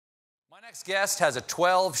My next guest has a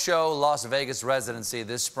 12-show Las Vegas residency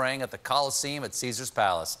this spring at the Colosseum at Caesar's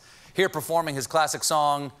Palace. Here performing his classic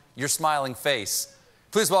song, Your Smiling Face.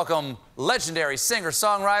 Please welcome legendary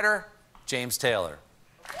singer-songwriter, James Taylor.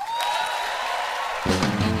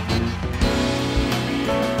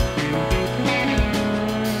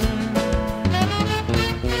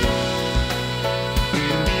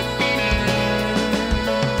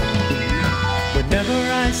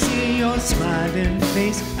 Whenever I see your smiling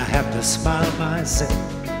face, I have to smile myself,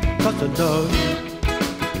 'cause I love you.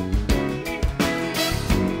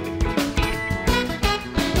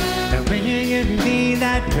 And when you give me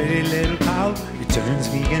that pretty little pout, it turns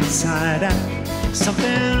me inside out.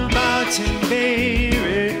 Something about you,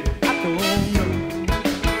 baby, I don't know.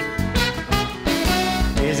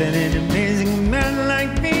 Isn't it amazing a man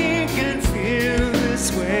like me can feel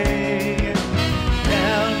this way?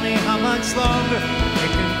 Tell me how much longer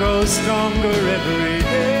it can grow stronger every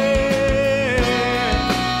day.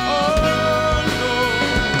 Oh no,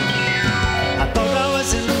 I thought I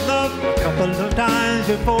was in love a couple of times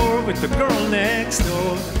before with the girl next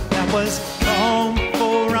door. That was long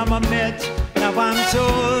before I met you. Now I'm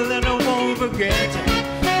sure that I won't forget you.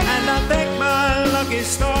 And I thank my lucky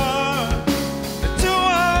star that you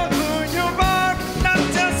are who you are, not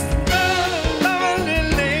just another lovely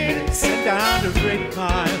lady sent down to break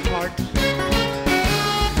my heart.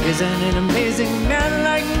 Isn't it amazing a man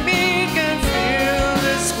like me can feel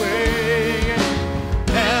this way?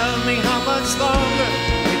 Tell me how much longer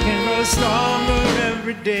it can grow stronger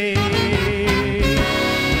every day.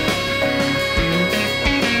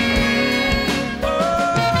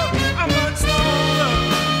 Oh, how much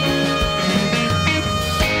longer?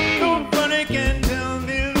 Nobody can tell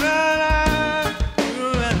me that I'm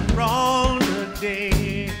doing wrong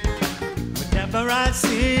today. Whenever I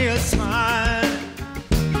see a smile,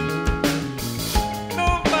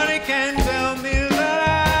 can tell me that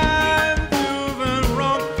I'm doing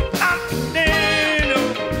wrong. Not today, no.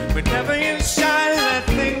 Whenever you shine that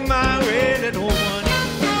thing my way, that old one.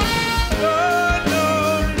 No, no,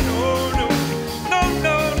 no, no, no,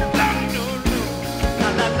 no, no, no, no. La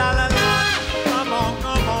la la la la. Come on,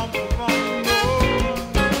 come on, come on, no.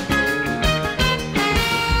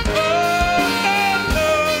 Oh, no,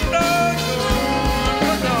 no, no,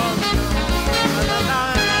 no, no, no, la la la.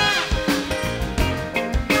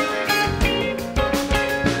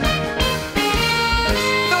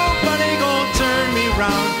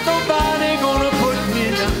 Nobody gonna put me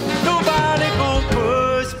down. Nobody gonna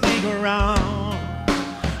push me around.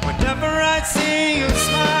 Whenever I see you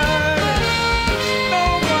smile, no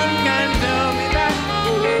one can tell me that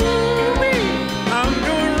I'm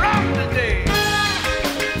doing wrong today.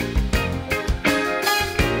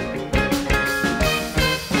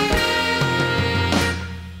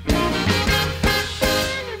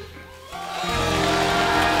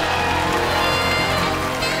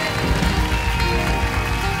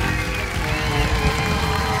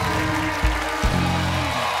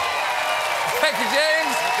 Thank you,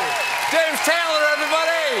 James. James Taylor,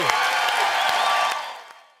 everybody.